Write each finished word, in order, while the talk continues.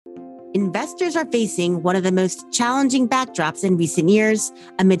Investors are facing one of the most challenging backdrops in recent years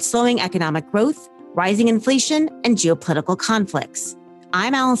amid slowing economic growth, rising inflation, and geopolitical conflicts.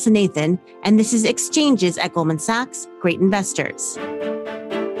 I'm Allison Nathan, and this is Exchanges at Goldman Sachs, Great Investors.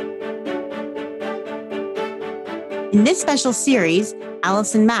 In this special series,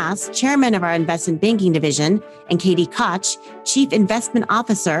 Allison Mass, chairman of our investment banking division, and Katie Koch, chief investment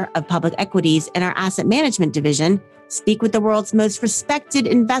officer of public equities in our asset management division, speak with the world's most respected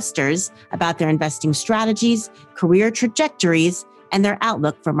investors about their investing strategies, career trajectories, and their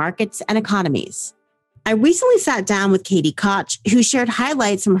outlook for markets and economies. I recently sat down with Katie Koch, who shared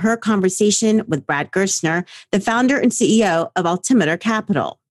highlights from her conversation with Brad Gerstner, the founder and CEO of Altimeter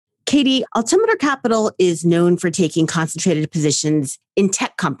Capital. Katie, Altimeter Capital is known for taking concentrated positions in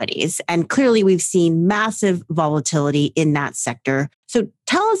tech companies, and clearly we've seen massive volatility in that sector. So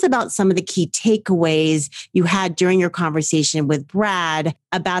tell us about some of the key takeaways you had during your conversation with Brad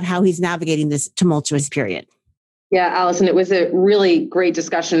about how he's navigating this tumultuous period. Yeah, Allison, it was a really great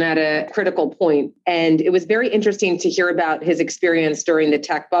discussion at a critical point. And it was very interesting to hear about his experience during the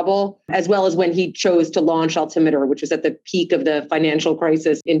tech bubble, as well as when he chose to launch Altimeter, which was at the peak of the financial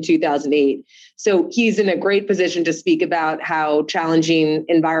crisis in 2008. So he's in a great position to speak about how challenging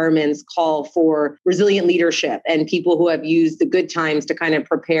environments call for resilient leadership and people who have used the good times to kind of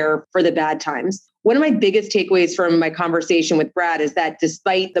prepare for the bad times. One of my biggest takeaways from my conversation with Brad is that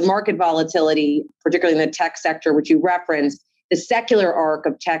despite the market volatility, particularly in the tech sector, which you referenced, the secular arc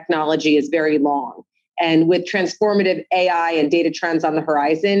of technology is very long. And with transformative AI and data trends on the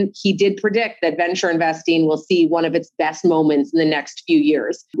horizon, he did predict that venture investing will see one of its best moments in the next few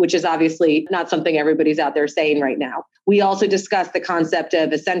years, which is obviously not something everybody's out there saying right now. We also discussed the concept of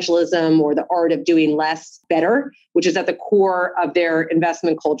essentialism, or the art of doing less better, which is at the core of their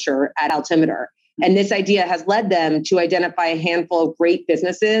investment culture at Altimeter. And this idea has led them to identify a handful of great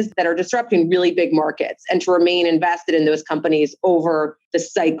businesses that are disrupting really big markets and to remain invested in those companies over the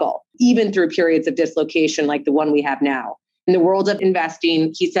cycle, even through periods of dislocation like the one we have now. In the world of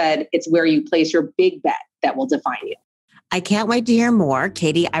investing, he said, it's where you place your big bet that will define you. I can't wait to hear more.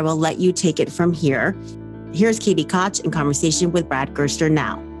 Katie, I will let you take it from here. Here's Katie Koch in conversation with Brad Gerstner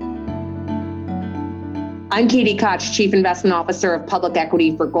now. I'm Katie Koch, Chief Investment Officer of Public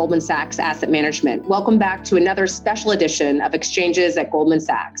Equity for Goldman Sachs Asset Management. Welcome back to another special edition of Exchanges at Goldman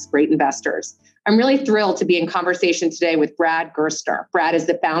Sachs, Great Investors. I'm really thrilled to be in conversation today with Brad Gerstner. Brad is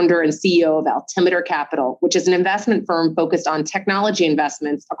the founder and CEO of Altimeter Capital, which is an investment firm focused on technology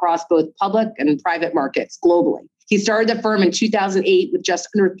investments across both public and private markets globally. He started the firm in 2008 with just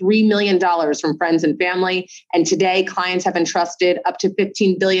under $3 million from friends and family. And today, clients have entrusted up to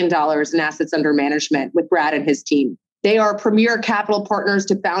 $15 billion in assets under management with Brad and his team. They are premier capital partners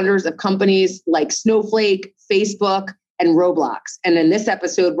to founders of companies like Snowflake, Facebook, and Roblox. And in this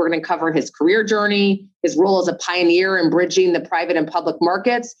episode, we're going to cover his career journey, his role as a pioneer in bridging the private and public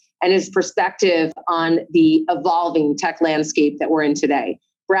markets, and his perspective on the evolving tech landscape that we're in today.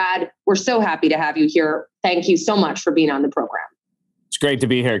 Brad, we're so happy to have you here. Thank you so much for being on the program. It's great to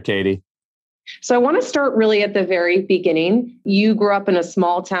be here, Katie. So I want to start really at the very beginning. You grew up in a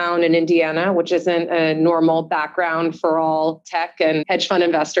small town in Indiana, which isn't a normal background for all tech and hedge fund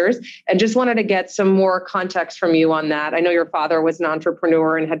investors. And just wanted to get some more context from you on that. I know your father was an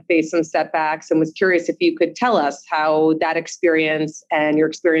entrepreneur and had faced some setbacks, and was curious if you could tell us how that experience and your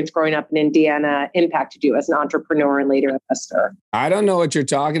experience growing up in Indiana impacted you as an entrepreneur and later investor. I don't know what you're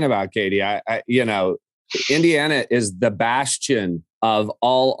talking about, Katie. Indiana is the bastion of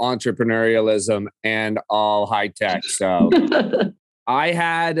all entrepreneurialism and all high tech. So I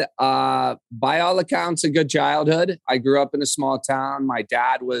had, by all accounts, a good childhood. I grew up in a small town. My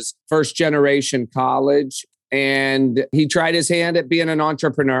dad was first generation college, and he tried his hand at being an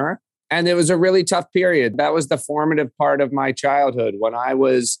entrepreneur. And it was a really tough period. That was the formative part of my childhood. When I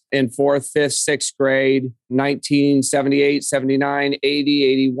was in 4th, 5th, 6th grade, 1978, 79, 80,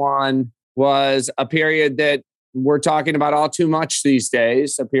 81 was a period that we're talking about all too much these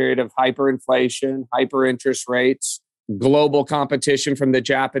days, a period of hyperinflation, hyper interest rates, global competition from the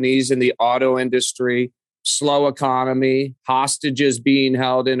Japanese in the auto industry, slow economy, hostages being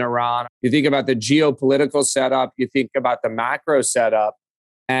held in Iran. You think about the geopolitical setup, you think about the macro setup,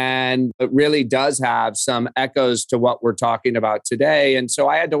 and it really does have some echoes to what we're talking about today. And so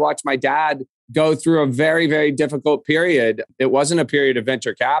I had to watch my dad go through a very, very difficult period. It wasn't a period of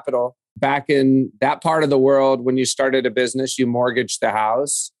venture capital. Back in that part of the world, when you started a business, you mortgaged the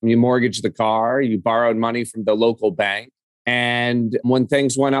house, you mortgaged the car, you borrowed money from the local bank. And when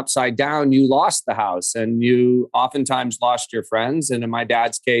things went upside down, you lost the house, and you oftentimes lost your friends. And in my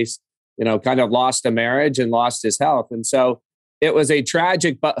dad's case, kind of lost a marriage and lost his health. And so it was a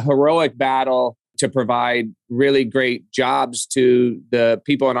tragic but heroic battle to provide really great jobs to the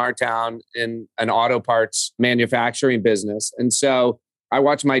people in our town in an auto parts manufacturing business. And so I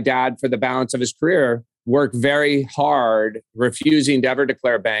watched my dad for the balance of his career work very hard, refusing to ever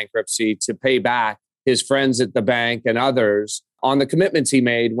declare bankruptcy to pay back his friends at the bank and others on the commitments he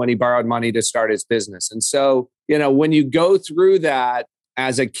made when he borrowed money to start his business. And so, when you go through that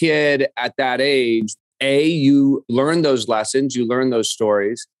as a kid at that age, A, you learn those lessons, you learn those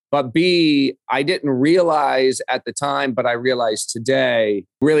stories. But B, I didn't realize at the time, but I realize today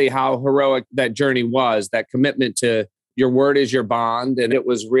really how heroic that journey was, that commitment to your word is your bond. And it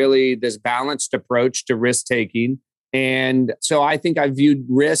was really this balanced approach to risk taking. And so I think I viewed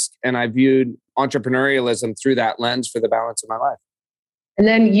risk and I viewed entrepreneurialism through that lens for the balance of my life. And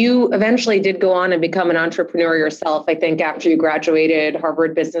then you eventually did go on and become an entrepreneur yourself. I think after you graduated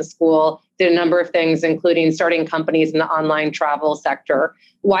Harvard Business School, did a number of things, including starting companies in the online travel sector.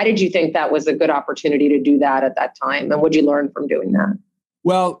 Why did you think that was a good opportunity to do that at that time? And what did you learn from doing that?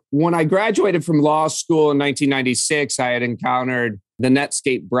 Well, when I graduated from law school in 1996, I had encountered the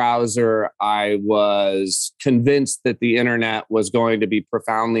Netscape browser. I was convinced that the internet was going to be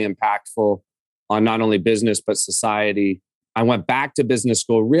profoundly impactful on not only business, but society. I went back to business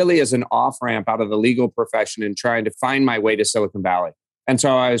school really as an off-ramp out of the legal profession and trying to find my way to Silicon Valley. And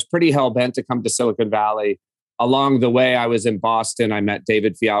so I was pretty hell-bent to come to Silicon Valley. Along the way, I was in Boston. I met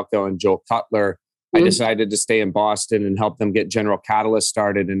David Fialko and Joel Cutler. I decided to stay in Boston and help them get General Catalyst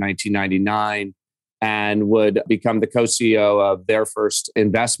started in 1999 and would become the co-CEO of their first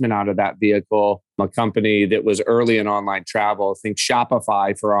investment out of that vehicle, a company that was early in online travel. Think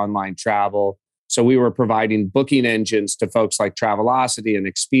Shopify for online travel. So we were providing booking engines to folks like Travelocity and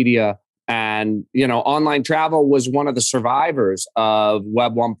Expedia. And, online travel was one of the survivors of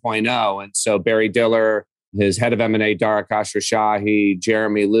Web 1.0. And so Barry Diller, his head of M&A, Dara Khosrowshahi,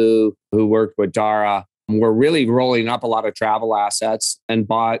 Jeremy Liu, who worked with Dara, were really rolling up a lot of travel assets and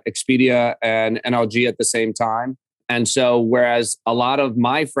bought Expedia and NLG at the same time. And so whereas a lot of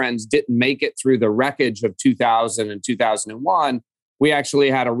my friends didn't make it through the wreckage of 2000 and 2001, we actually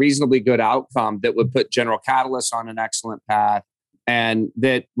had a reasonably good outcome that would put General Catalyst on an excellent path. And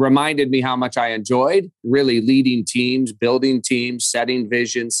that reminded me how much I enjoyed really leading teams, building teams, setting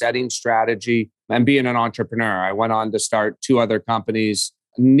vision, setting strategy, and being an entrepreneur. I went on to start 2 other companies,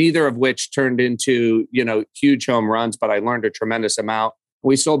 neither of which turned into, huge home runs, but I learned a tremendous amount.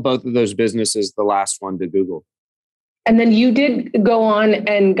 We sold both of those businesses, the last one to Google. And then you did go on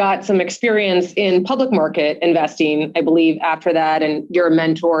and got some experience in public market investing, I believe, after that. And your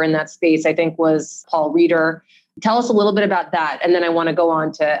mentor in that space, I think, was Paul Reeder. Tell us a little bit about that. And then I want to go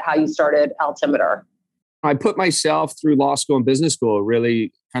on to how you started Altimeter. I put myself through law school and business school,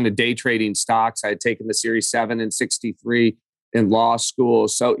 really kind of day trading stocks. I had taken the Series 7 and 63 in law school.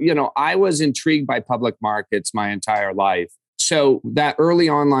 So, I was intrigued by public markets my entire life. So that early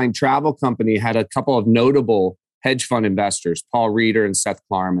online travel company had a couple of notable hedge fund investors, Paul Reeder and Seth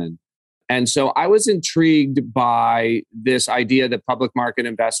Klarman. And so I was intrigued by this idea that public market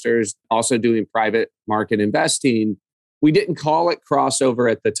investors also doing private market investing. We didn't call it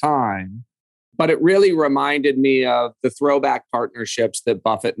crossover at the time, but it really reminded me of the throwback partnerships that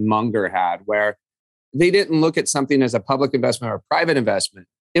Buffett and Munger had, where they didn't look at something as a public investment or a private investment.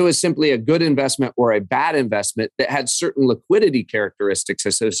 It was simply a good investment or a bad investment that had certain liquidity characteristics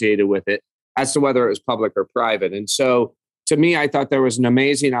associated with it as to whether it was public or private. And so to me, I thought there was an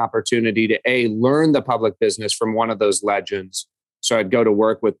amazing opportunity to learn the public business from one of those legends. So I'd go to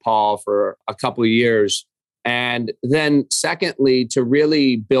work with Paul for a couple of years. And then secondly, to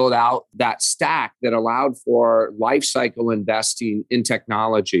really build out that stack that allowed for life cycle investing in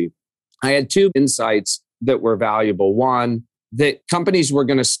technology. I had 2 insights that were valuable. One, that companies were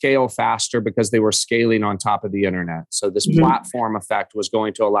going to scale faster because they were scaling on top of the internet. So this platform effect was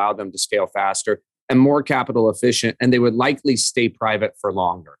going to allow them to scale faster and more capital efficient, and they would likely stay private for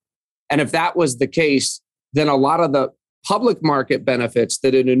longer. And if that was the case, then a lot of the public market benefits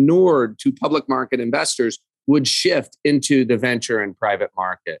that had inured to public market investors would shift into the venture and private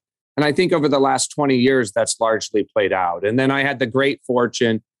market. And I think over the last 20 years, that's largely played out. And then I had the great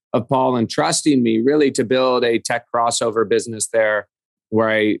fortune of Paul entrusting me really to build a tech crossover business there, where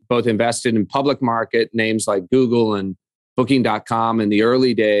I both invested in public market names like Google and Booking.com in the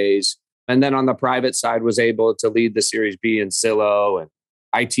early days. And then on the private side was able to lead the Series B in Zillow and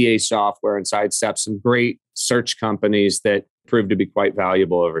ITA Software and Sidestep, some great search companies that proved to be quite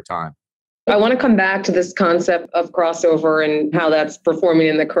valuable over time. I want to come back to this concept of crossover and how that's performing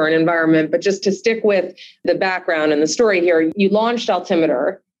in the current environment. But just to stick with the background and the story here, you launched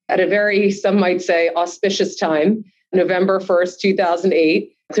Altimeter at a very, some might say, auspicious time. November 1st,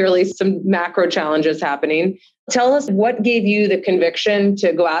 2008. Clearly some macro challenges happening. Tell us what gave you the conviction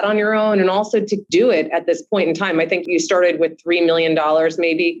to go out on your own and also to do it at this point in time. I think you started with $3 million,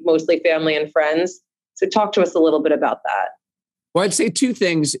 maybe mostly family and friends. So talk to us a little bit about that. Well, I'd say two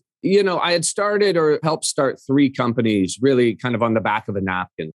things. I had started or helped start 3 companies really kind of on the back of a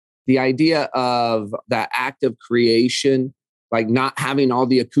napkin. The idea of that act of creation, like not having all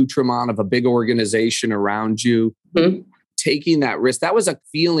the accoutrement of a big organization around you, taking that risk, that was a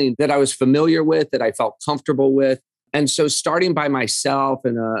feeling that I was familiar with, that I felt comfortable with. And so starting by myself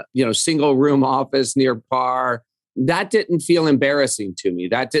in a single room office near Par, that didn't feel embarrassing to me.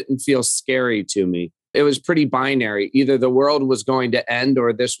 That didn't feel scary to me. It was pretty binary. Either the world was going to end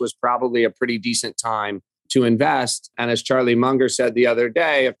or this was probably a pretty decent time to invest. And as Charlie Munger said the other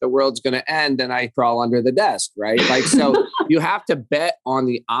day, if the world's going to end, then I crawl under the desk, right? So you have to bet on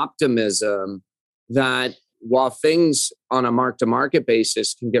the optimism that while things on a mark-to-market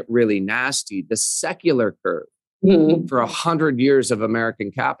basis can get really nasty, the secular curve for 100 years of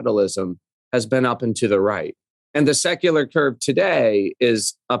American capitalism has been up and to the right. And the secular curve today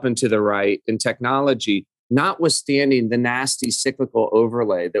is up and to the right in technology, notwithstanding the nasty cyclical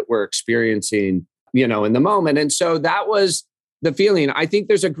overlay that we're experiencing, in the moment. And so that was the feeling. I think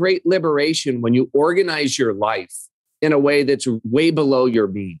there's a great liberation when you organize your life in a way that's way below your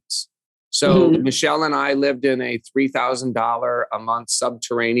means. So Michelle and I lived in a $3,000 a month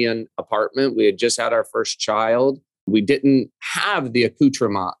subterranean apartment. We had just had our first child. We didn't have the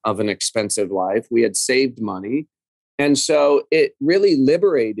accoutrement of an expensive life. We had saved money. And so it really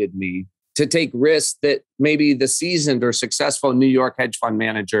liberated me to take risks that maybe the seasoned or successful New York hedge fund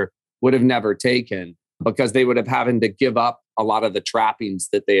manager would have never taken, because they would have having to give up a lot of the trappings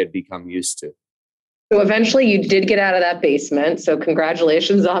that they had become used to. So eventually you did get out of that basement. So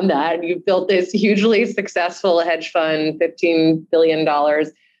congratulations on that. You've built this hugely successful hedge fund, $15 billion.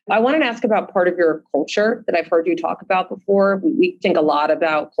 I wanted to ask about part of your culture that I've heard you talk about before. We think a lot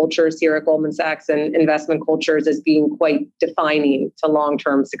about cultures here at Goldman Sachs and investment cultures as being quite defining to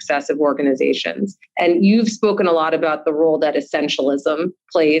long-term success of organizations. And you've spoken a lot about the role that essentialism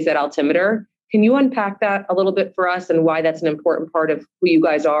plays at Altimeter. Can you unpack that a little bit for us and why that's an important part of who you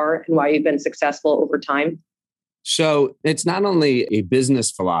guys are and why you've been successful over time? So it's not only a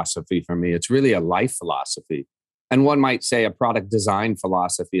business philosophy for me, it's really a life philosophy. And one might say a product design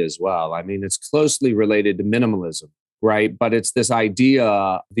philosophy as well. I mean, it's closely related to minimalism, right? But it's this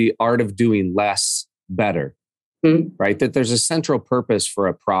idea, the art of doing less better, right? That there's a central purpose for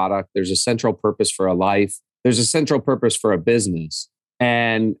a product. There's a central purpose for a life. There's a central purpose for a business.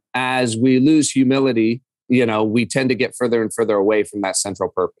 And as we lose humility, we tend to get further and further away from that central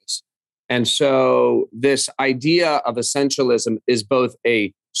purpose. And so this idea of essentialism is both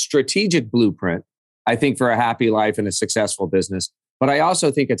a strategic blueprint, I think, for a happy life and a successful business, but I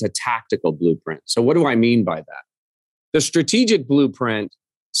also think it's a tactical blueprint. So what do I mean by that? The strategic blueprint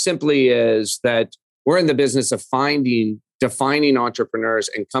simply is that we're in the business of defining entrepreneurs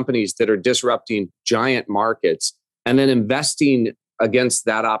and companies that are disrupting giant markets and then investing against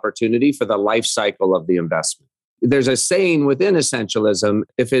that opportunity for the life cycle of the investment. There's a saying within essentialism,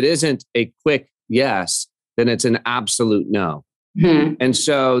 if it isn't a quick yes, then it's an absolute no. And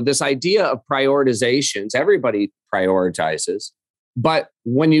so this idea of prioritizations, everybody prioritizes. But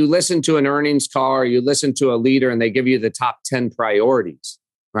when you listen to an earnings call or you listen to a leader and they give you the top 10 priorities,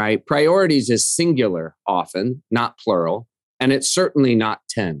 right? Priorities is singular often, not plural. And it's certainly not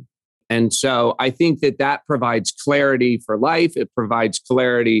 10. And so I think that provides clarity for life. It provides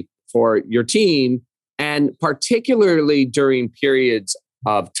clarity for your team. And particularly during periods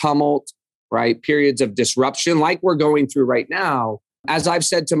of tumult, right? Periods of disruption like we're going through right now. As I've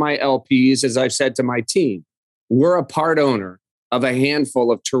said to my LPs, as I've said to my team, we're a part owner of a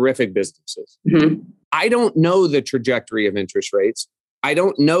handful of terrific businesses. I don't know the trajectory of interest rates. I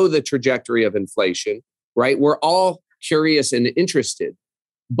don't know the trajectory of inflation, right? We're all curious and interested.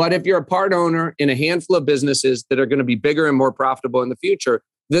 But if you're a part owner in a handful of businesses that are going to be bigger and more profitable in the future,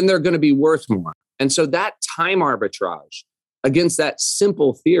 then they're going to be worth more. And so that time arbitrage against that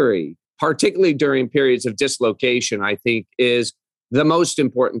simple theory, particularly during periods of dislocation, I think is the most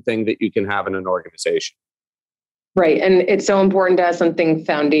important thing that you can have in an organization. Right. And it's so important to have something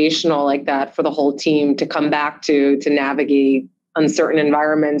foundational like that for the whole team to come back to navigate uncertain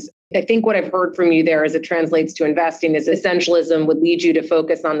environments. I think what I've heard from you there as it translates to investing is essentialism would lead you to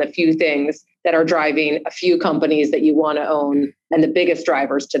focus on the few things that are driving a few companies that you want to own and the biggest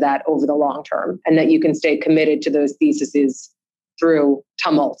drivers to that over the long term, and that you can stay committed to those theses through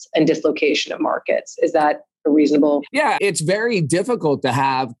tumult and dislocation of markets. Is that a reasonable? Yeah, it's very difficult to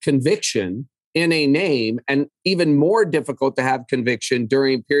have conviction in a name, and even more difficult to have conviction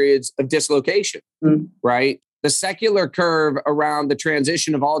during periods of dislocation, right? The secular curve around the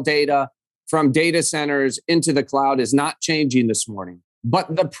transition of all data from data centers into the cloud is not changing this morning.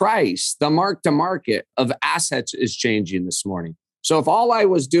 But the price, the mark to market of assets is changing this morning. So if all I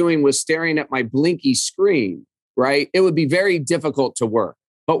was doing was staring at my blinky screen, right, it would be very difficult to work.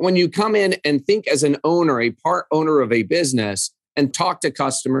 But when you come in and think as an owner, a part owner of a business, and talk to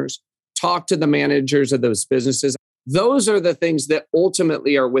customers, talk to the managers of those businesses, those are the things that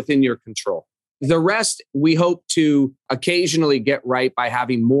ultimately are within your control. The rest, we hope to occasionally get right by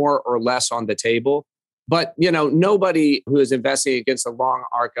having more or less on the table. But, nobody who is investing against a long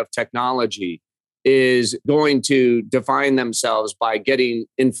arc of technology is going to define themselves by getting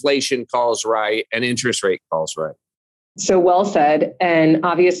inflation calls right and interest rate calls right. So well said. And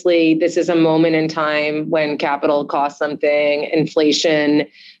obviously, this is a moment in time when capital costs something, inflation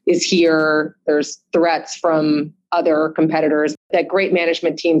is here, there's threats from other competitors, that great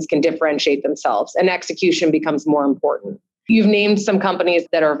management teams can differentiate themselves and execution becomes more important. You've named some companies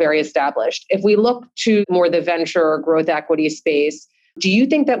that are very established. If we look to more the venture or growth equity space, do you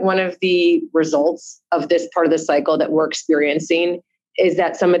think that one of the results of this part of the cycle that we're experiencing is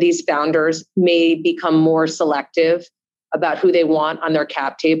that some of these founders may become more selective about who they want on their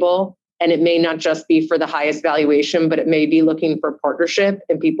cap table? And it may not just be for the highest valuation, but it may be looking for partnership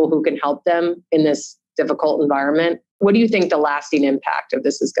and people who can help them in this difficult environment. What do you think the lasting impact of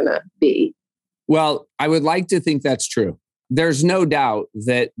this is going to be? Well, I would like to think that's true. There's no doubt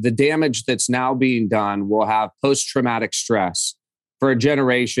that the damage that's now being done will have post-traumatic stress for a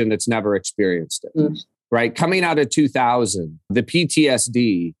generation that's never experienced it, right? Coming out of 2000, the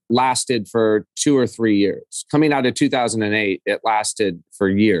PTSD lasted for 2 or 3 years. Coming out of 2008, it lasted for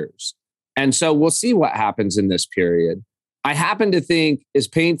years. And so we'll see what happens in this period. I happen to think, as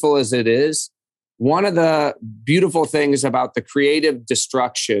painful as it is, one of the beautiful things about the creative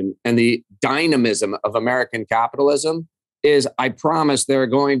destruction and the dynamism of American capitalism is, I promise, there are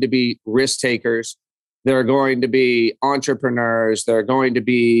going to be risk takers. There are going to be entrepreneurs. There are going to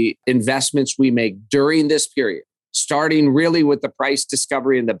be investments we make during this period, starting really with the price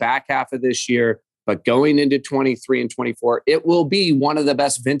discovery in the back half of this year, but going into 23 and 24. It will be one of the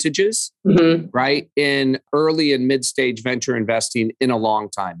best vintages, right, in early and mid-stage venture investing in a long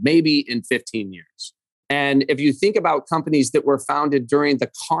time, maybe in 15 years. And if you think about companies that were founded during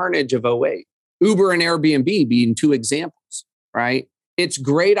the carnage of '08, Uber and Airbnb being 2 examples, right? It's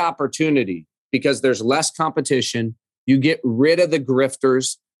great opportunity because there's less competition. You get rid of the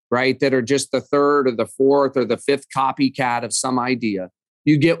grifters, right? That are just the 3rd or the 4th or the 5th copycat of some idea.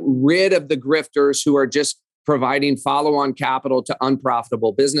 You get rid of the grifters who are just providing follow-on capital to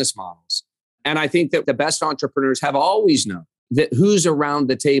unprofitable business models. And I think that the best entrepreneurs have always known that who's around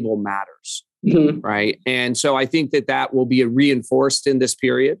the table matters, right? And so I think that that will be reinforced in this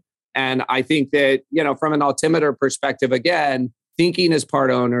period. And I think that, from an altimeter perspective, again, thinking as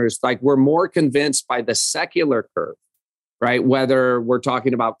part owners, like we're more convinced by the secular curve, right? Whether we're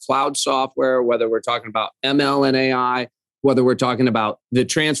talking about cloud software, whether we're talking about ML and AI, whether we're talking about the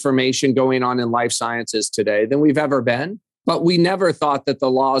transformation going on in life sciences today than we've ever been. But we never thought that the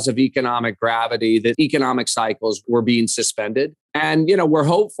laws of economic gravity, that economic cycles were being suspended. And, we're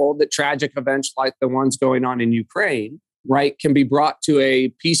hopeful that tragic events like the ones going on in Ukraine, right, can be brought to a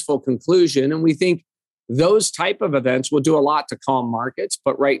peaceful conclusion. And we think those type of events will do a lot to calm markets.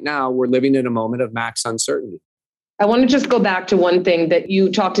 But right now, we're living in a moment of max uncertainty. I want to just go back to one thing that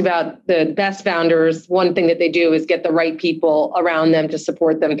you talked about. The best founders, one thing that they do is get the right people around them to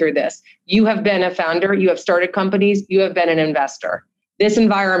support them through this. You have been a founder, you have started companies, you have been an investor. This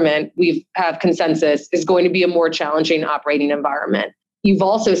environment, we have consensus, is going to be a more challenging operating environment. You've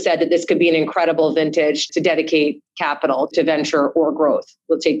also said that this could be an incredible vintage to dedicate capital to venture or growth.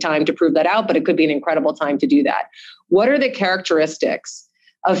 It'll take time to prove that out, but it could be an incredible time to do that. What are the characteristics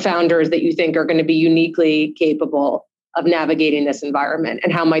of founders that you think are going to be uniquely capable of navigating this environment?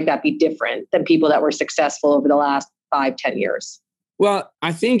 And how might that be different than people that were successful over the last 5-10 years? Well,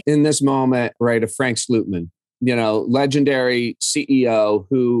 I think in this moment, right, of Frank Slootman, legendary CEO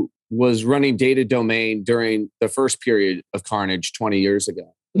who was running Data Domain during the first period of carnage 20 years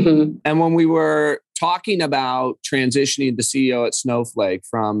ago. And when we were talking about transitioning the CEO at Snowflake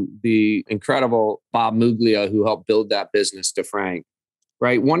from the incredible Bob Muglia, who helped build that business, to Frank,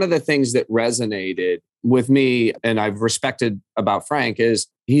 right? One of the things that resonated with me and I've respected about Frank is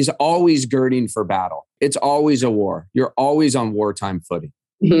he's always girding for battle. It's always a war. You're always on wartime footing.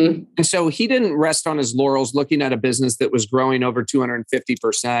 And so he didn't rest on his laurels looking at a business that was growing over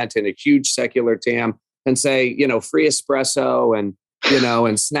 250% and a huge secular TAM and say, free espresso and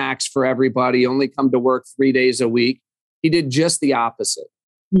and snacks for everybody, only come to work 3 days a week. He did just the opposite.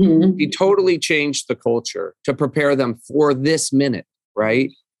 Mm-hmm. He totally changed the culture to prepare them for this minute,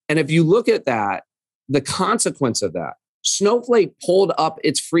 right? And if you look at that, the consequence of that, Snowflake pulled up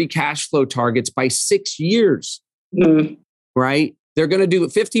its free cash flow targets by 6 years, right? They're going to do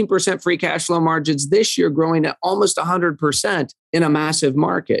 15% free cash flow margins this year, growing at almost 100% in a massive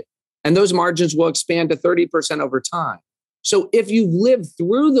market. And those margins will expand to 30% over time. So if you've lived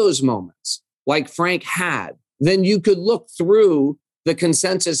through those moments like Frank had, then you could look through the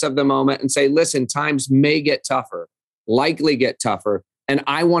consensus of the moment and say, listen, times may get tougher, likely get tougher, and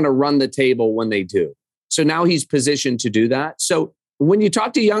I want to run the table when they do. So now he's positioned to do that. So when you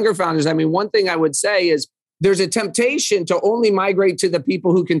talk to younger founders, I mean, one thing I would say is there's a temptation to only migrate to the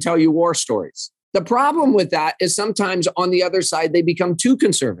people who can tell you war stories. The problem with that is sometimes on the other side, they become too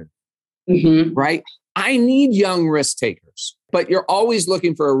conservative, right? I need young risk takers, but you're always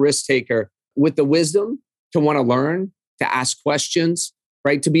looking for a risk taker with the wisdom to want to learn, to ask questions,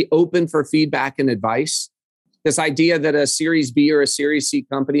 right? To be open for feedback and advice. This idea that a Series B or a Series C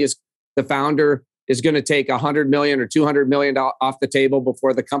company is the founder is going to take $100 million or $200 million off the table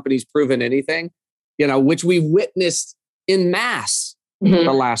before the company's proven anything, which we've witnessed in mass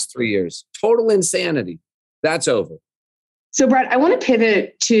the last 3 years. Total insanity. That's over. So, Brett, I want to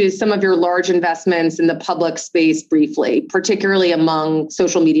pivot to some of your large investments in the public space briefly, particularly among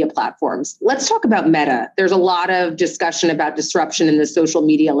social media platforms. Let's talk about Meta. There's a lot of discussion about disruption in the social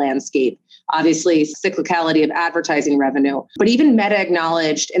media landscape, obviously cyclicality of advertising revenue. But even Meta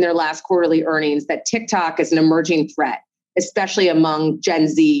acknowledged in their last quarterly earnings that TikTok is an emerging threat, especially among Gen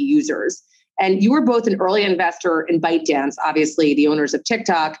Z users. And you were both an early investor in ByteDance, obviously the owners of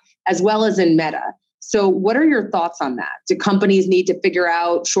TikTok, as well as in Meta. So what are your thoughts on that? Do companies need to figure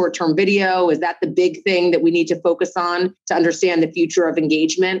out short-term video? Is that the big thing that we need to focus on to understand the future of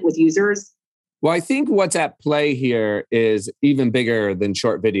engagement with users? Well, I think what's at play here is even bigger than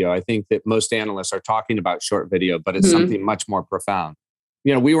short video. I think that most analysts are talking about short video, but it's something much more profound.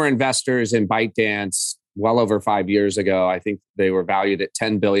 We were investors in ByteDance well over 5 years ago. I think they were valued at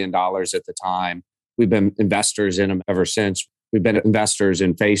 $10 billion at the time. We've been investors in them ever since. We've been investors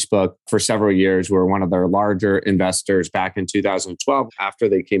in Facebook for several years. We were one of their larger investors back in 2012 after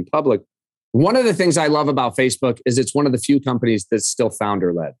they came public. One of the things I love about Facebook is it's one of the few companies that's still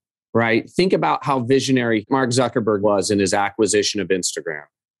founder-led, right? Think about how visionary Mark Zuckerberg was in his acquisition of Instagram,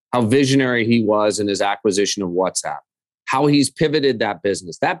 how visionary he was in his acquisition of WhatsApp, how he's pivoted that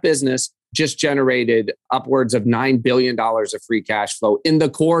business. That business just generated upwards of $9 billion of free cash flow in the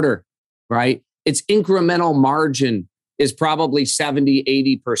quarter, right? Its incremental margin is probably 70,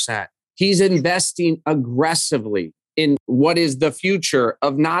 80%. He's investing aggressively in what is the future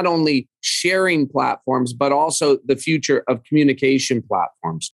of not only sharing platforms, but also the future of communication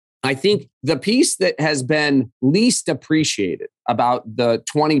platforms. I think the piece that has been least appreciated about the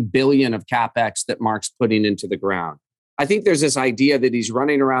 20 billion of CapEx that Mark's putting into the ground, I think there's this idea that he's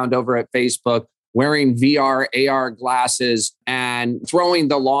running around over at Facebook wearing VR, AR glasses and throwing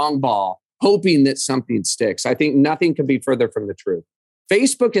the long ball, hoping that something sticks. I think nothing could be further from the truth.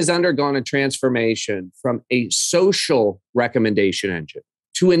 Facebook has undergone a transformation from a social recommendation engine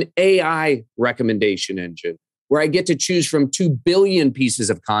to an AI recommendation engine, where I get to choose from 2 billion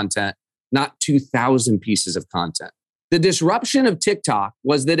pieces of content, not 2,000 pieces of content. The disruption of TikTok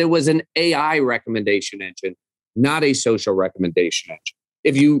was that it was an AI recommendation engine, not a social recommendation engine.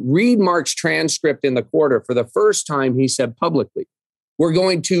 If you read Mark's transcript in the quarter, for the first time, he said publicly, we're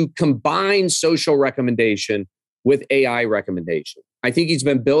going to combine social recommendation with AI recommendation. I think he's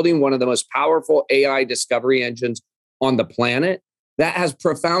been building one of the most powerful AI discovery engines on the planet. That has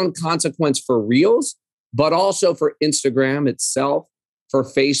profound consequence for Reels, but also for Instagram itself, for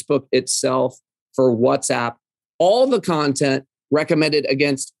Facebook itself, for WhatsApp. All the content recommended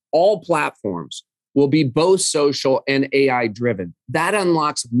against all platforms will be both social and AI driven. That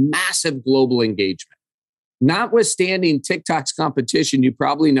unlocks massive global engagement. Notwithstanding TikTok's competition, you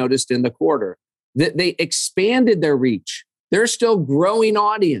probably noticed in the quarter that they expanded their reach. They're still growing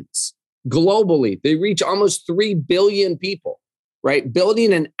audience globally. They reach almost 3 billion people, right?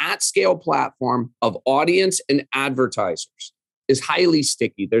 Building an at-scale platform of audience and advertisers is highly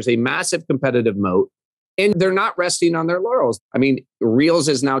sticky. There's a massive competitive moat, and they're not resting on their laurels. I mean, Reels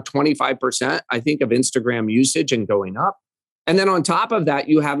is now 25%, I think, of Instagram usage and going up. And then on top of that,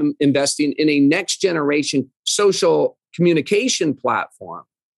 you have them investing in a next generation social communication platform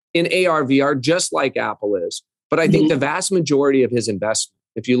in AR, VR, just like Apple is. But I think the vast majority of his investment,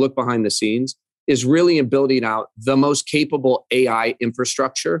 if you look behind the scenes, is really in building out the most capable AI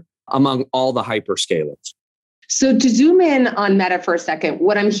infrastructure among all the hyperscalers. So to zoom in on Meta for a second,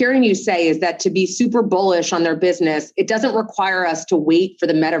 what I'm hearing you say is that to be super bullish on their business, it doesn't require us to wait for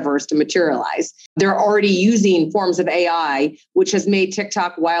the metaverse to materialize. They're already using forms of AI, which has made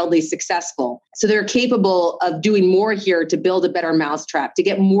TikTok wildly successful. So they're capable of doing more here to build a better mousetrap, to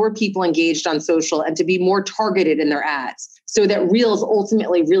get more people engaged on social and to be more targeted in their ads. So that Reels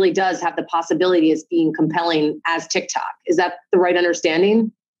ultimately really does have the possibility as being compelling as TikTok. Is that the right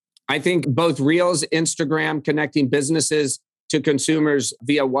understanding? I think both Reels, Instagram, connecting businesses to consumers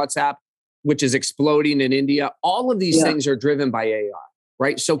via WhatsApp, which is exploding in India, all of these things are driven by AI,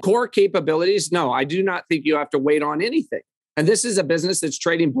 right? So core capabilities, no, I do not think you have to wait on anything. And this is a business that's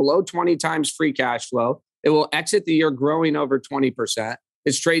trading below 20 times free cash flow. It will exit the year growing over 20%.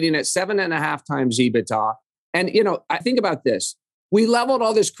 It's trading at 7.5 times EBITDA. And, I think about this. We leveled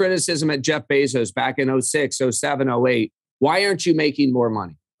all this criticism at Jeff Bezos back in 06, 07, 08. Why aren't you making more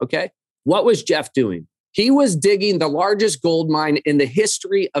money? Okay. What was Jeff doing? He was digging the largest gold mine in the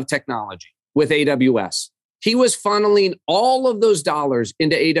history of technology with AWS. He was funneling all of those dollars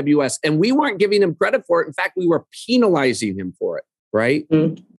into AWS, and we weren't giving him credit for it. In fact, we were penalizing him for it, right?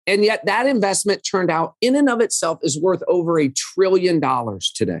 Mm-hmm. And yet that investment turned out in and of itself is worth over $1 trillion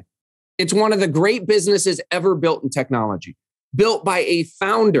today. It's one of the great businesses ever built in technology, built by a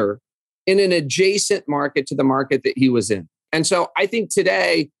founder in an adjacent market to the market that he was in. And so I think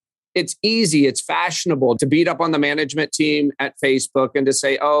today it's easy, it's fashionable to beat up on the management team at Facebook and to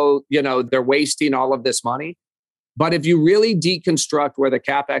say, they're wasting all of this money. But if you really deconstruct where the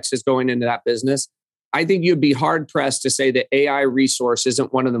CapEx is going into that business, I think you'd be hard pressed to say that AI resource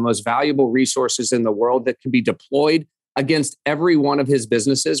isn't one of the most valuable resources in the world that can be deployed against every one of his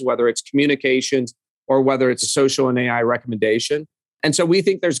businesses, whether it's communications or whether it's a social and AI recommendation. And so we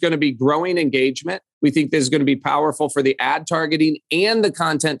think there's going to be growing engagement. We think this is going to be powerful for the ad targeting and the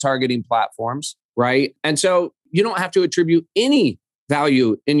content targeting platforms, right? And so you don't have to attribute any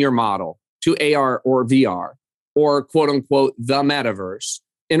value in your model to AR or VR or quote unquote, the metaverse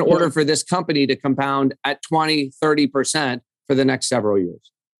in order for this company to compound at 20, 30% for the next several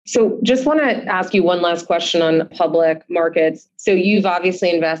years. So just want to ask you one last question on public markets. So you've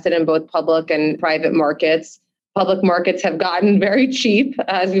obviously invested in both public and private markets. Public markets have gotten very cheap,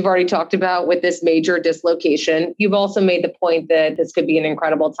 as we've already talked about with this major dislocation. You've also made the point that this could be an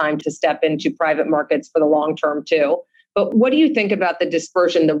incredible time to step into private markets for the long term too. But what do you think about the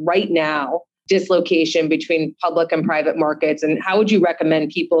dispersion, the right now dislocation between public and private markets? And how would you recommend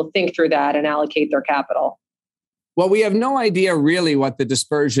people think through that and allocate their capital? Well, we have no idea really what the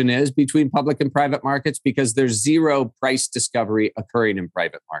dispersion is between public and private markets because there's zero price discovery occurring in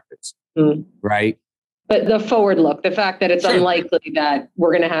private markets, right? But the forward look, the fact that it's unlikely that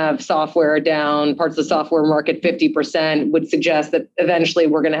we're going to have software down, parts of the software market 50% would suggest that eventually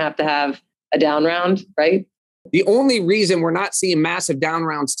we're going to have a down round, right? The only reason we're not seeing massive down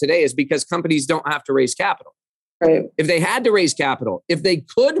rounds today is because companies don't have to raise capital. Right. If they had to raise capital, if they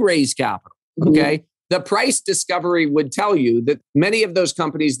could raise capital, okay, the price discovery would tell you that many of those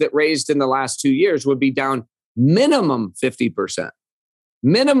companies that raised in the last 2 years would be down minimum 50%.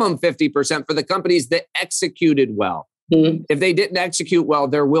 Minimum 50% for the companies that executed well. If they didn't execute well,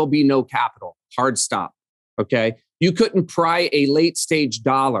 there will be no capital. Hard stop. Okay. You couldn't pry a late stage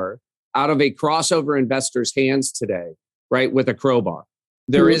dollar out of a crossover investor's hands today, right? With a crowbar.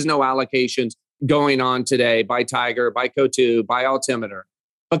 There is no allocations going on today by Tiger, by Coatue, by Altimeter,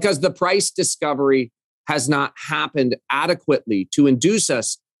 because the price discovery has not happened adequately to induce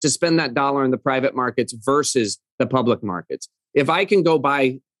us to spend that dollar in the private markets versus the public markets. If I can go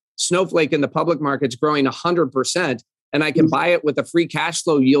buy Snowflake in the public markets growing 100% and I can buy it with a free cash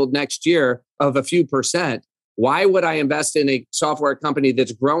flow yield next year of a few percent, why would I invest in a software company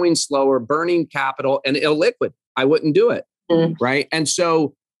that's growing slower, burning capital and illiquid? I wouldn't do it, right? And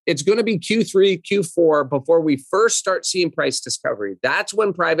so it's going to be Q3, Q4 before we first start seeing price discovery. That's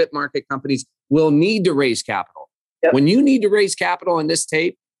when private market companies will need to raise capital. Yep. When you need to raise capital in this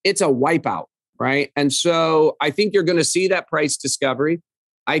tape, it's a wipeout. Right. And so I think you're going to see that price discovery.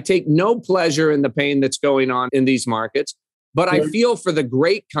 I take no pleasure in the pain that's going on in these markets, but I feel for the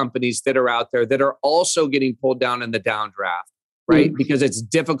great companies that are out there that are also getting pulled down in the downdraft, right? Because it's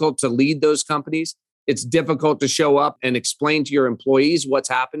difficult to lead those companies. It's difficult to show up and explain to your employees what's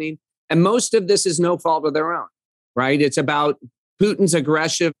happening. And most of this is no fault of their own, right? It's about Putin's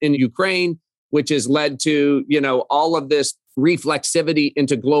aggression in Ukraine, which has led to, all of this reflexivity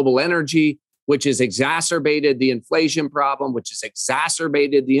into global energy, which has exacerbated the inflation problem, which has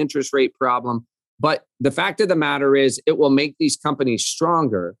exacerbated the interest rate problem. But the fact of the matter is it will make these companies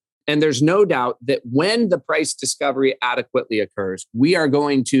stronger. And there's no doubt that when the price discovery adequately occurs, we are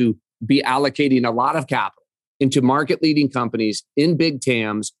going to be allocating a lot of capital into market leading companies in big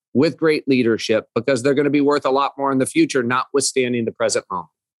TAMs with great leadership, because they're going to be worth a lot more in the future, notwithstanding the present moment.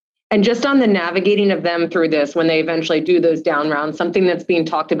 And just on the navigating of them through this, when they eventually do those down rounds, something that's being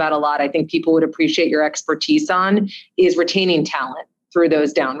talked about a lot, I think people would appreciate your expertise on, is retaining talent through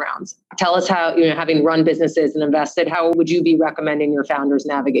those down rounds. Tell us how, having run businesses and invested, how would you be recommending your founders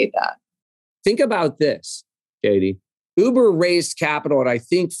navigate that? Think about this, Katie. Uber raised capital at, I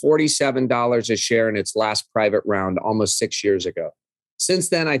think, $47 a share in its last private round almost 6 years ago. Since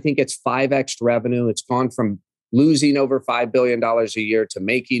then, I think it's 5x revenue. It's gone from losing over $5 billion a year to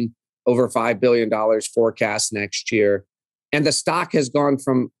making over $5 billion forecast next year. And the stock has gone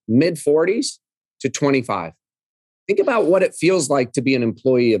from mid 40s to 25. Think about what it feels like to be an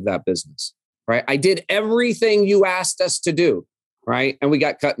employee of that business, right? I did everything you asked us to do, right? And we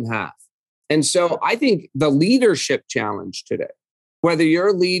got cut in half. And so I think the leadership challenge today, whether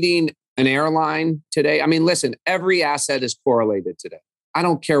you're leading an airline today, I mean, listen, every asset is correlated today. I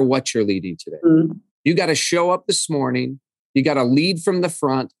don't care what you're leading today. Mm-hmm. You got to show up this morning. You got to lead from the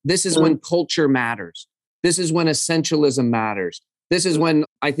front. This is when culture matters. This is when essentialism matters. This is when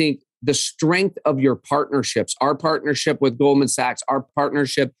I think the strength of your partnerships, our partnership with Goldman Sachs, our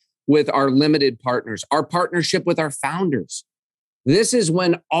partnership with our limited partners, our partnership with our founders. This is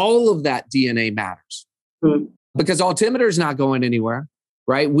when all of that DNA matters. Because Altimeter is not going anywhere,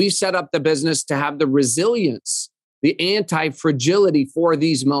 right? We set up the business to have the resilience, the anti-fragility for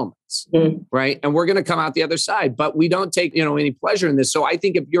these moments, right? And we're going to come out the other side, but we don't take, any pleasure in this. So I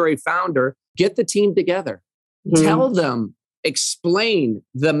think if you're a founder, get the team together, tell them, explain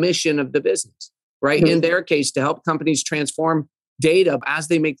the mission of the business, right? In their case, to help companies transform data as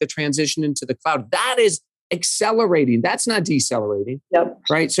they make the transition into the cloud. That is accelerating. That's not decelerating,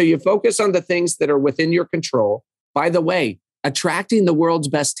 right? So you focus on the things that are within your control. By the way, attracting the world's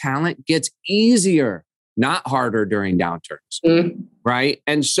best talent gets easier, not harder during downturns, right?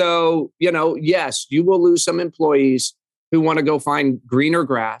 And so, yes, you will lose some employees who want to go find greener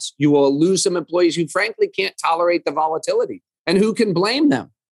grass. You will lose some employees who frankly can't tolerate the volatility. And who can blame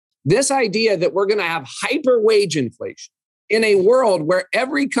them? This idea that we're going to have hyper wage inflation in a world where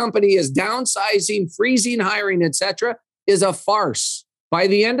every company is downsizing, freezing hiring, et cetera, is a farce. By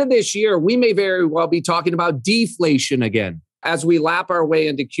the end of this year, we may very well be talking about deflation again as we lap our way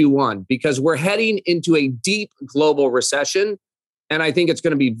into Q1, because we're heading into a deep global recession. And I think it's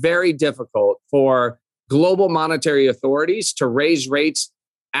going to be very difficult for global monetary authorities to raise rates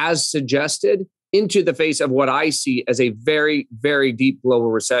as suggested into the face of what I see as a very, very deep global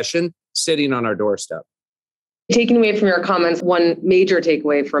recession sitting on our doorstep. Taking away from your comments, one major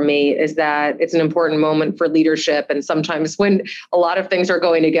takeaway for me is that it's an important moment for leadership. And sometimes when a lot of things are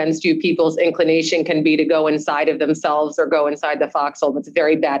going against you, people's inclination can be to go inside of themselves or go inside the foxhole. It's a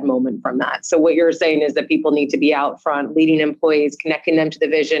very bad moment from that. So what you're saying is that people need to be out front, leading employees, connecting them to the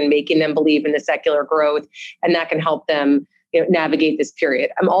vision, making them believe in the secular growth, and that can help them navigate this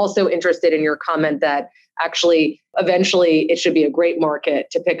period. I'm also interested in your comment that actually, eventually, it should be a great market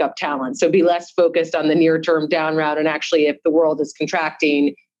to pick up talent. So be less focused on the near-term down round. And actually, if the world is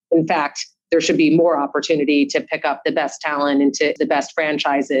contracting, in fact, there should be more opportunity to pick up the best talent into the best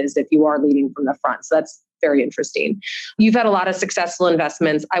franchises if you are leading from the front. So that's very interesting. You've had a lot of successful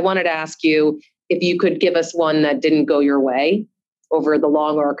investments. I wanted to ask you if you could give us one that didn't go your way over the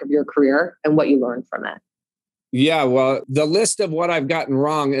long arc of your career and what you learned from it. Yeah, well, the list of what I've gotten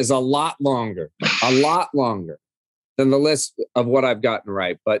wrong is a lot longer than the list of what I've gotten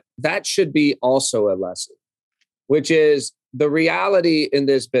right. But that should be also a lesson, which is the reality in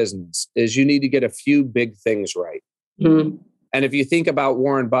this business is you need to get a few big things right. And if you think about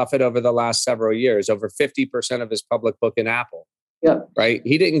Warren Buffett over the last several years, over 50% of his public book in Apple, right?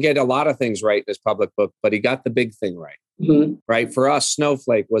 He didn't get a lot of things right in his public book, but he got the big thing right, right? For us,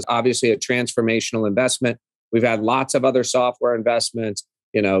 Snowflake was obviously a transformational investment. We've had lots of other software investments,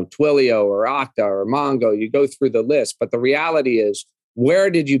 Twilio or Okta or Mongo. You go through the list, but the reality is, where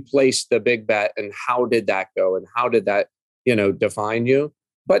did you place the big bet and how did that go? And how did that, define you?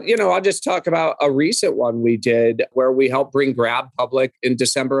 But, I'll just talk about a recent one we did where we helped bring Grab public in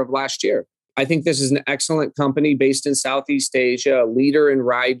December of last year. I think this is an excellent company based in Southeast Asia, a leader in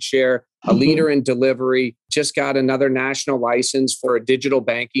rideshare, a leader in delivery, just got another national license for a digital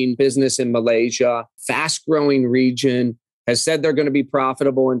banking business in Malaysia, fast growing region, has said they're going to be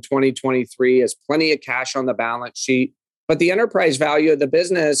profitable in 2023, has plenty of cash on the balance sheet. But the enterprise value of the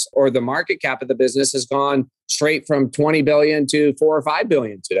business or the market cap of the business has gone straight from 20 billion to 4 or 5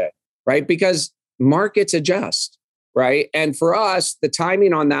 billion today, right? Because markets adjust. Right. And for us, the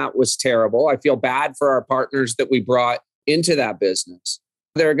timing on that was terrible. I feel bad for our partners that we brought into that business.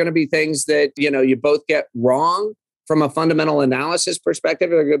 There are going to be things that, you both get wrong from a fundamental analysis perspective.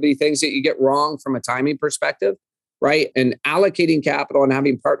 There are going to be things that you get wrong from a timing perspective, right? And allocating capital and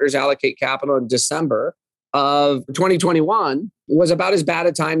having partners allocate capital in December of 2021 was about as bad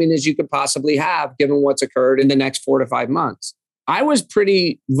a timing as you could possibly have, given what's occurred in the next 4 to 5 months. I was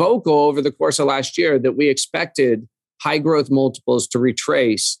pretty vocal over the course of last year that we expected high growth multiples to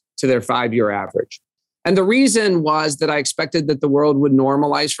retrace to their 5-year average. And the reason was that I expected that the world would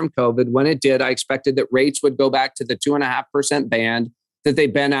normalize from COVID. When it did, I expected that rates would go back to the 2.5% band that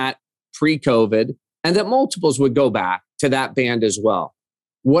they've been at pre-COVID, and that multiples would go back to that band as well.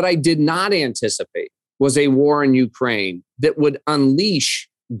 What I did not anticipate was a war in Ukraine that would unleash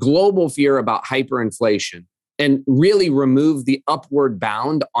global fear about hyperinflation and really remove the upward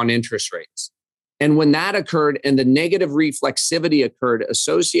bound on interest rates. And when that occurred and the negative reflexivity occurred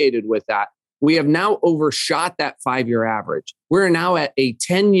associated with that, we have now overshot that 5-year average. We're now at a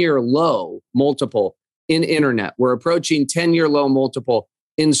 10-year low multiple in internet. We're approaching 10-year low multiple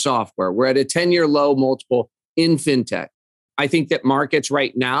in software. We're at a 10-year low multiple in fintech. I think that markets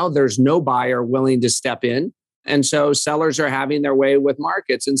right now, there's no buyer willing to step in. And so sellers are having their way with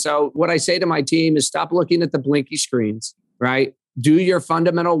markets. And so what I say to my team is stop looking at the blinky screens, right? Do your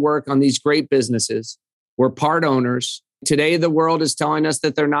fundamental work on these great businesses. We're part owners. Today, the world is telling us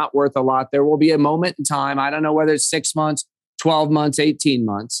that they're not worth a lot. There will be a moment in time, I don't know whether it's 6 months, 12 months, 18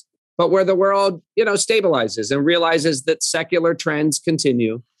 months, but where the world, stabilizes and realizes that secular trends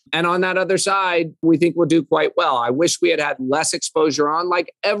continue. And on that other side, we think we'll do quite well. I wish we had had less exposure on,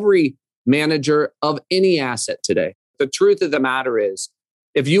 like every manager of any asset today. The truth of the matter is,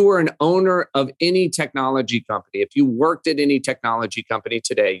 if you were an owner of any technology company, if you worked at any technology company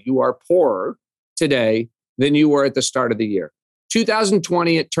today, you are poorer today than you were at the start of the year.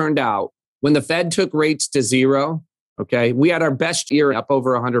 2020, it turned out, when the Fed took rates to zero, okay, we had our best year up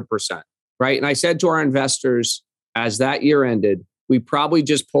over 100%, right? And I said to our investors, as that year ended, we probably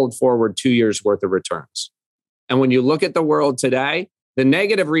just pulled forward 2 years worth of returns. And when you look at the world today, the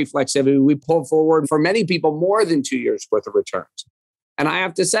negative reflexivity, we pulled forward for many people more than 2 years worth of returns. And I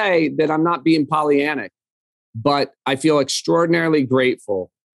have to say that I'm not being Pollyannic, but I feel extraordinarily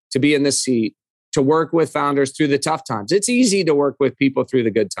grateful to be in this seat, to work with founders through the tough times. It's easy to work with people through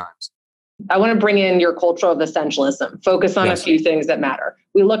the good times. I want to bring in your culture of essentialism, focus on a few things that matter.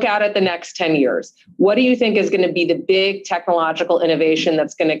 We look out at the next 10 years. What do you think is going to be the big technological innovation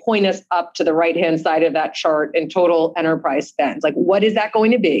that's going to point us up to the right-hand side of that chart in total enterprise spend? Like, what is that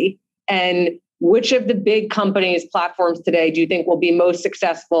going to be? And which of the big companies, platforms today do you think will be most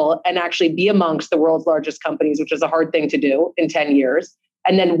successful and actually be amongst the world's largest companies, which is a hard thing to do in 10 years?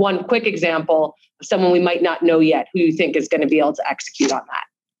 And then one quick example of someone we might not know yet who you think is going to be able to execute on that.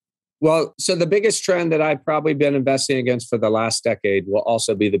 Well, so the biggest trend that I've probably been investing against for the last decade will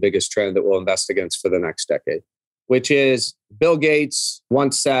also be the biggest trend that we'll invest against for the next decade, which is Bill Gates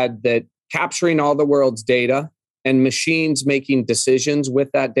once said that capturing all the world's data and machines making decisions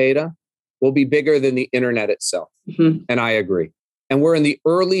with that data will be bigger than the internet itself. Mm-hmm. And I agree. And we're in the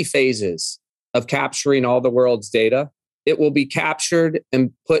early phases of capturing all the world's data. It will be captured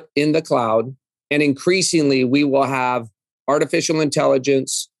and put in the cloud. And increasingly, we will have artificial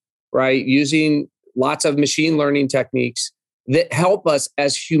intelligence, right? Using lots of machine learning techniques that help us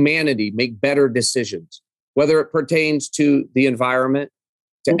as humanity make better decisions, whether it pertains to the environment,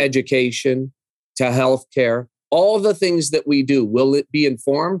 to education, to healthcare. All the things that we do, will it be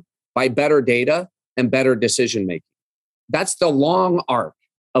informed by better data and better decision making? That's the long arc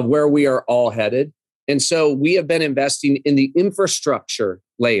of where we are all headed. And so we have been investing in the infrastructure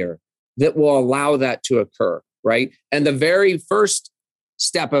layer that will allow that to occur, right? And the very first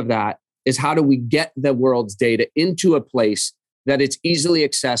step of that is, how do we get the world's data into a place that it's easily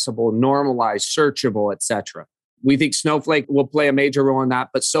accessible, normalized, searchable, et cetera? We think Snowflake will play a major role in that,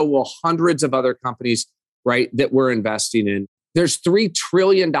 but so will hundreds of other companies, right, that we're investing in. There's $3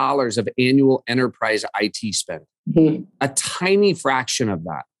 trillion of annual enterprise IT spend. Mm-hmm. A tiny fraction of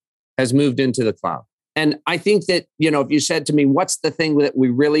that has moved into the cloud. And I think that, if you said to me, what's the thing that we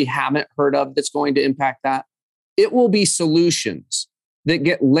really haven't heard of that's going to impact that? It will be solutions that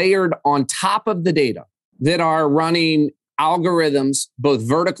get layered on top of the data, that are running algorithms, both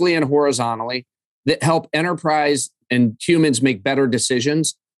vertically and horizontally, that help enterprise and humans make better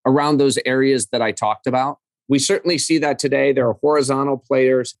decisions around those areas that I talked about. We certainly see that today. There are horizontal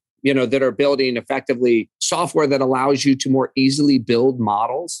players, that are building effectively software that allows you to more easily build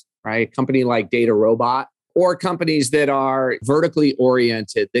models, right? A company like DataRobot, or companies that are vertically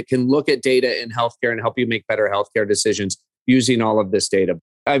oriented that can look at data in healthcare and help you make better healthcare decisions using all of this data.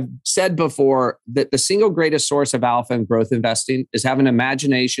 I've said before that the single greatest source of alpha in growth investing is having an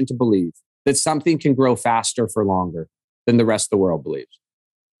imagination to believe that something can grow faster for longer than the rest of the world believes,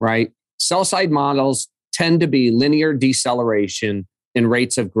 right? Sell-side models tend to be linear deceleration in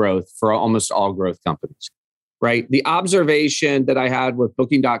rates of growth for almost all growth companies, right? The observation that I had with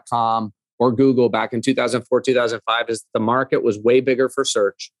Booking.com or Google back in 2004, 2005 is the market was way bigger for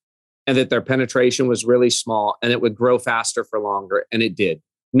search and that their penetration was really small and it would grow faster for longer. And it did.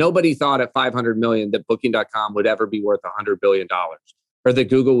 Nobody thought at 500 million that Booking.com would ever be worth $100 billion or that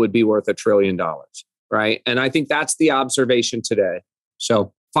Google would be worth $1 trillion, right? And I think that's the observation today.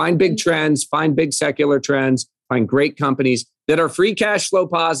 So find big trends, find big secular trends, find great companies that are free cash flow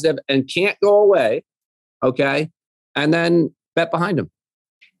positive and can't go away, okay? And then bet behind them.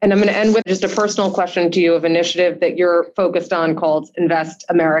 And I'm going to end with just a personal question to you of initiative that you're focused on called Invest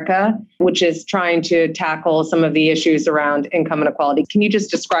America, which is trying to tackle some of the issues around income inequality. Can you just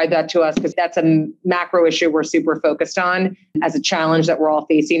describe that to us? Because that's a macro issue we're super focused on as a challenge that we're all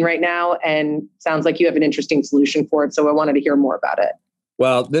facing right now. And sounds like you have an interesting solution for it. So I wanted to hear more about it.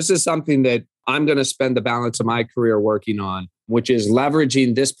 Well, this is something that I'm going to spend the balance of my career working on, which is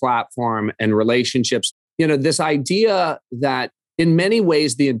leveraging this platform and relationships. You know, this idea that in many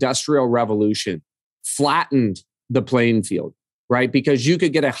ways, the Industrial Revolution flattened the playing field, right? Because you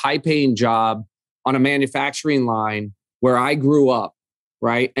could get a high-paying job on a manufacturing line where I grew up,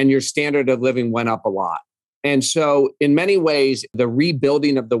 right? And your standard of living went up a lot. And so in many ways, the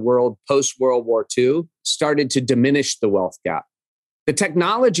rebuilding of the world post-World War II started to diminish the wealth gap. The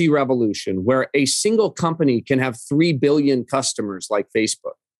technology revolution, where a single company can have 3 billion customers like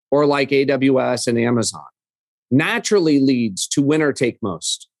Facebook or like AWS and Amazon, naturally leads to winner take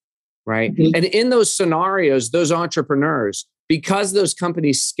most, right? Mm-hmm. And in those scenarios, those entrepreneurs, because those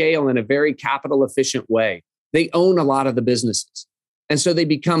companies scale in a very capital efficient way, they own a lot of the businesses. And so they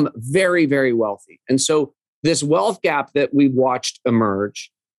become very, very wealthy. And so this wealth gap that we've watched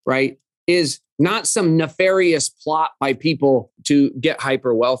emerge, right, is not some nefarious plot by people to get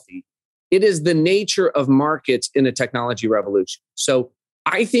hyper wealthy. It is the nature of markets in a technology revolution. So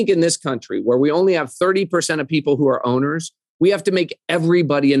I think in this country where we only have 30% of people who are owners, we have to make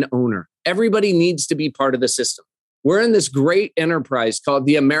everybody an owner. Everybody needs to be part of the system. We're in this great enterprise called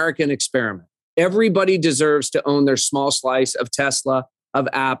the American experiment. Everybody deserves to own their small slice of Tesla, of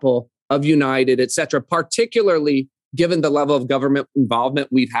Apple, of United, et cetera, particularly given the level of government involvement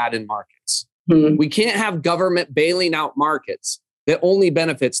we've had in markets. Mm-hmm. We can't have government bailing out markets that only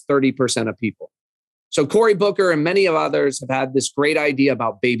benefits 30% of people. So Cory Booker and many of others have had this great idea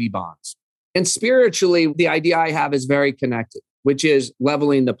about baby bonds. And spiritually, the idea I have is very connected, which is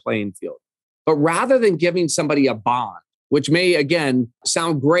leveling the playing field. But rather than giving somebody a bond, which may, again,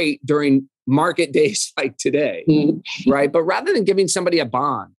 sound great during market days like today, right? But rather than giving somebody a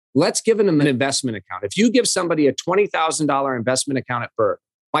bond, let's give them an investment account. If you give somebody a $20,000 investment account at birth,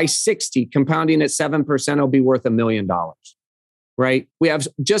 by 60, compounding at 7%, it'll be worth $1 million. Right? We have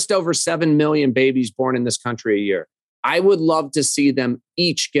just over 7 million babies born in this country a year. I would love to see them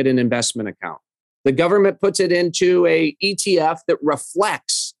each get an investment account. The government puts it into a ETF that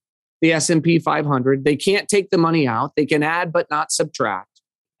reflects the S&P 500. They can't take the money out. They can add, but not subtract.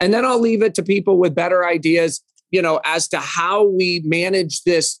 And then I'll leave it to people with better ideas, as to how we manage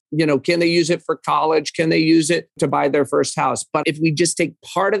this. Can they use it for college? Can they use it to buy their first house? But if we just take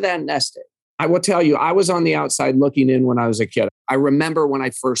part of that nest egg, I will tell you, I was on the outside looking in when I was a kid. I remember when I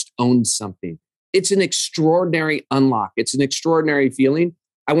first owned something. It's an extraordinary unlock. It's an extraordinary feeling.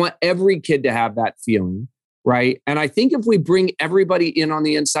 I want every kid to have that feeling, right? And I think if we bring everybody in on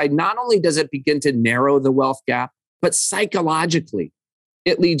the inside, not only does it begin to narrow the wealth gap, but psychologically,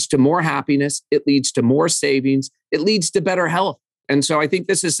 it leads to more happiness. It leads to more savings. It leads to better health. And so I think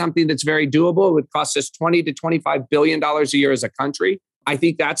this is something that's very doable. It would cost us $20 to $25 billion a year as a country. I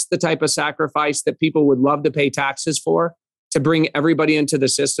think that's the type of sacrifice that people would love to pay taxes for, to bring everybody into the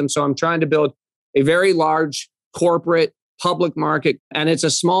system. So I'm trying to build a very large corporate public market. And it's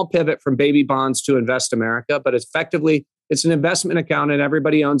a small pivot from baby bonds to Invest America, but effectively it's an investment account and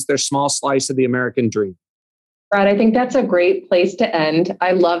everybody owns their small slice of the American dream. Brad, I think that's a great place to end.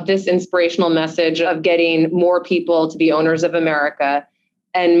 I love this inspirational message of getting more people to be owners of America.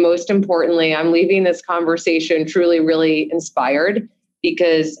 And most importantly, I'm leaving this conversation truly, really inspired,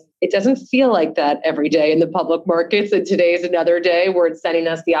 because it doesn't feel like that every day in the public markets. And today is another day where it's sending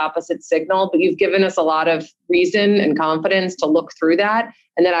us the opposite signal. But you've given us a lot of reason and confidence to look through that.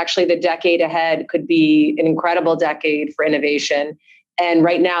 And that actually the decade ahead could be an incredible decade for innovation. And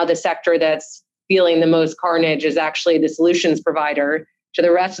right now, the sector that's feeling the most carnage is actually the solutions provider to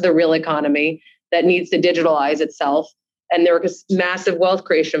the rest of the real economy that needs to digitalize itself. And there is massive wealth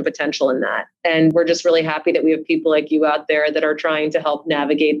creation potential in that. And we're just really happy that we have people like you out there that are trying to help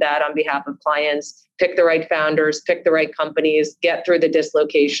navigate that on behalf of clients, pick the right founders, pick the right companies, get through the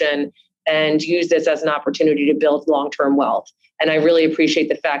dislocation, and use this as an opportunity to build long-term wealth. And I really appreciate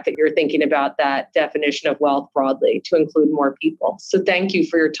the fact that you're thinking about that definition of wealth broadly to include more people. So thank you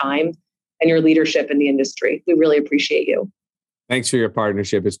for your time and your leadership in the industry. We really appreciate you. Thanks for your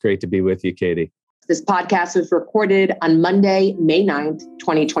partnership. It's great to be with you, Katie. This podcast was recorded on Monday, May 9th,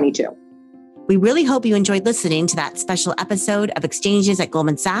 2022. We really hope you enjoyed listening to that special episode of Exchanges at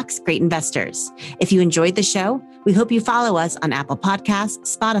Goldman Sachs Great Investors. If you enjoyed the show, we hope you follow us on Apple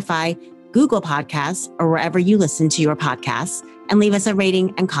Podcasts, Spotify, Google Podcasts, or wherever you listen to your podcasts, and leave us a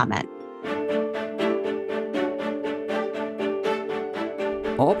rating and comment.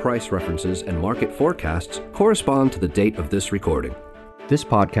 All price references and market forecasts correspond to the date of this recording. This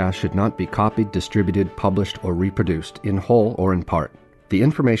podcast should not be copied, distributed, published, or reproduced in whole or in part. The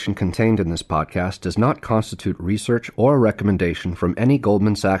information contained in this podcast does not constitute research or a recommendation from any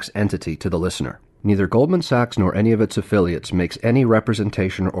Goldman Sachs entity to the listener. Neither Goldman Sachs nor any of its affiliates makes any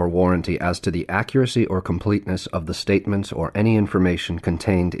representation or warranty as to the accuracy or completeness of the statements or any information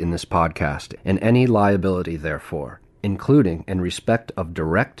contained in this podcast, and any liability therefor, including in respect of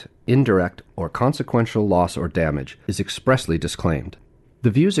direct, indirect, or consequential loss or damage, is expressly disclaimed. The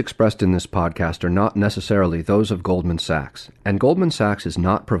views expressed in this podcast are not necessarily those of Goldman Sachs, and Goldman Sachs is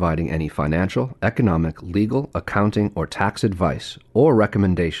not providing any financial, economic, legal, accounting, or tax advice or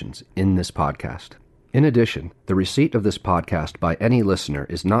recommendations in this podcast. In addition, the receipt of this podcast by any listener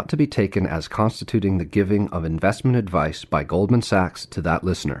is not to be taken as constituting the giving of investment advice by Goldman Sachs to that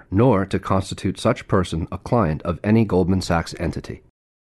listener, nor to constitute such person a client of any Goldman Sachs entity.